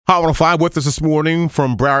Hot 105 with us this morning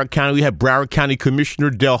from Broward County. We have Broward County Commissioner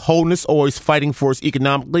Del Holness, always fighting for us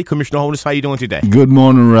economically. Commissioner Holness, how are you doing today? Good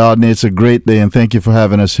morning, Rodney. It's a great day, and thank you for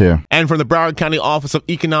having us here. And from the Broward County Office of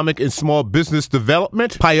Economic and Small Business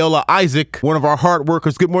Development, Paola Isaac, one of our hard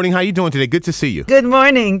workers. Good morning. How are you doing today? Good to see you. Good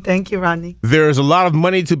morning. Thank you, Rodney. There's a lot of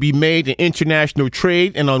money to be made in international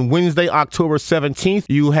trade, and on Wednesday, October 17th,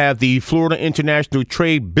 you have the Florida International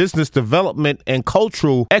Trade Business Development and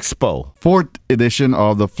Cultural Expo. Fourth edition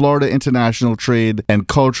of the Florida International Trade and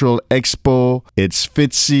Cultural Expo. It's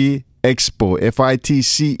FITCE Expo,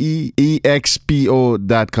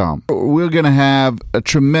 FITCEEXPO.com. We're going to have a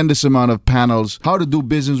tremendous amount of panels. How to do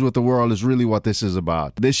business with the world is really what this is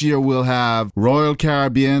about. This year we'll have Royal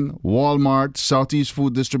Caribbean, Walmart, Southeast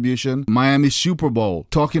Food Distribution, Miami Super Bowl,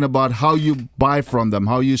 talking about how you buy from them,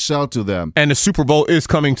 how you sell to them. And the Super Bowl is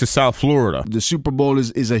coming to South Florida. The Super Bowl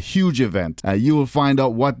is a huge event. You will find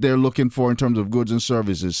out what they're looking for in terms of goods and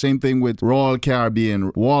services. Same thing with Royal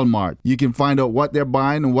Caribbean, Walmart. You can find out what they're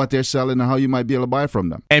buying and what they're selling and how you might be able to buy from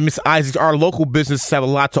them. And Ms. Isaac, our local businesses have a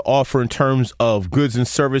lot to offer in terms of goods and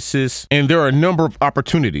services, and there are a number of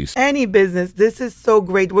opportunities. Any business, this is so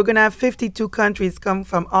great. We're going to have 52 countries come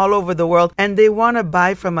from all over the world, and they want to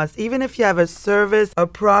buy from us. Even if you have a service, a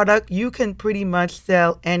product, you can pretty much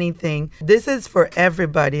sell anything. This is for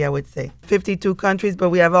everybody, I would say. 52 countries,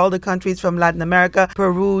 but we have all the countries from Latin America,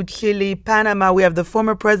 Peru, Chile, Panama. We have the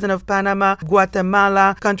former president of Panama,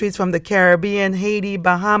 Guatemala, countries from the Caribbean, Haiti,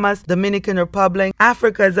 Bahamas, Dominican Republic.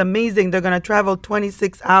 Africa is amazing. They're going to travel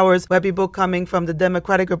 26 hours. We have people coming from the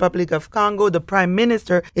Democratic Republic of Congo. The Prime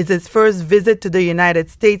Minister is his first visit to the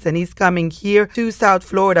United States, and he's coming here to South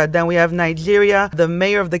Florida. Then we have Nigeria, the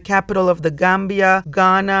mayor of the capital of the Gambia,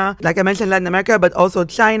 Ghana, like I mentioned, Latin America, but also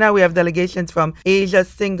China. We have delegations from Asia,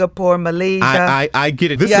 Singapore, Malaysia. I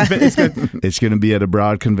get it. This event is good. It's going to be at the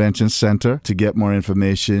Broward Convention Center. To get more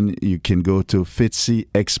information, you can go to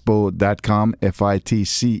FITCEEXPO.com,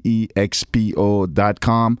 FITCEEXPO.com.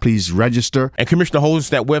 Please register. And Commissioner Holmes,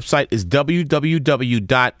 that website is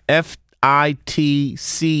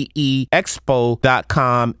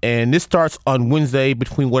www.FITCEEXPO.com, and this starts on Wednesday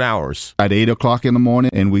between what hours? At 8 o'clock in the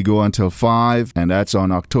morning, and we go until 5, and that's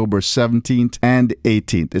on October 17th and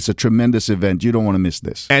 18th. It's a tremendous event. You don't want to miss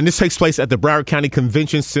this. And this takes place at the Broward County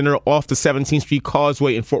Convention Center off the 17th Street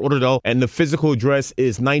Causeway in Fort Lauderdale, and the physical address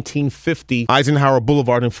is 1950 Eisenhower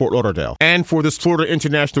Boulevard in Fort Lauderdale. And for this Florida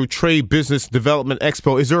International Trade Business Development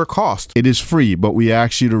Expo, is there a cost? It is free, but we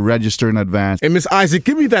ask you to register in advance. And Ms. Isaac,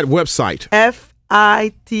 give me that website.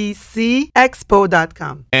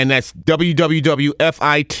 FITCEEXPO.com. And that's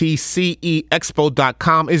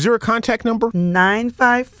www.FITCEEXPO.com. Is there a contact number?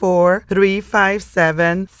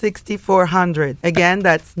 954-357-6400. Again,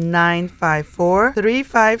 that's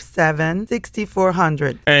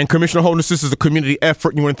 954-357-6400. And Commissioner Holness, this is a community effort,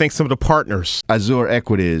 and you want to thank some of the partners. Azure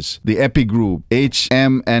Equities, the Epi Group,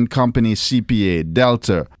 HM and Company CPA,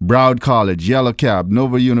 Delta, Broward College, Yellow Cab,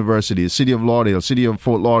 Nova University, City of Lauderdale, City of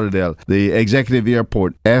Fort Lauderdale, the Executive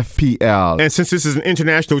Airport, FPL. And since this is an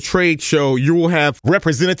international trade show, you will have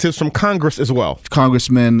representatives from Congress as well.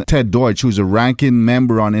 Congressman Ted Deutsch, who's a ranking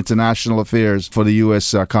member on international affairs for the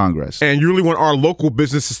U.S. Congress. And you really want our local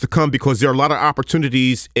businesses to come because there are a lot of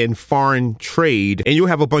opportunities in foreign trade, and you'll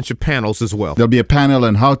have a bunch of panels as well. There'll be a panel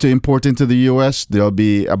on how to import into the U.S. There'll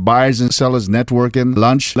be a buyers and sellers networking,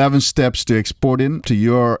 lunch, 11 steps to exporting, to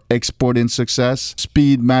your exporting success,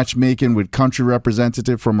 speed matchmaking with country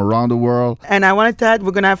representative from around the world. And I wanted to add,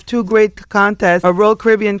 we're going to have two great contests, a Royal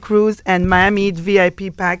Caribbean cruise and Miami Eat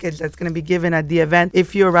VIP package that's going to be given at the event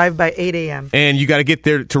if you arrive by 8 a.m. And you got to get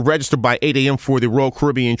there to register by 8 a.m. for the Royal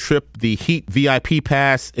Caribbean trip, the Heat VIP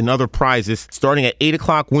pass, and other prizes starting at 8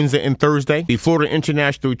 o'clock Wednesday and Thursday. The Florida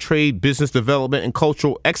International Trade Business Development and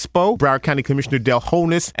Cultural Expo, Broward County Commissioner Del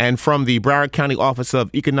Holness, and from the Broward County Office of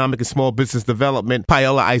Economic and Small Business Development,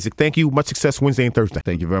 Paola Isaac. Thank you. Much success Wednesday and Thursday.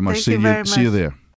 Thank you very much. Thank you very much. See you there.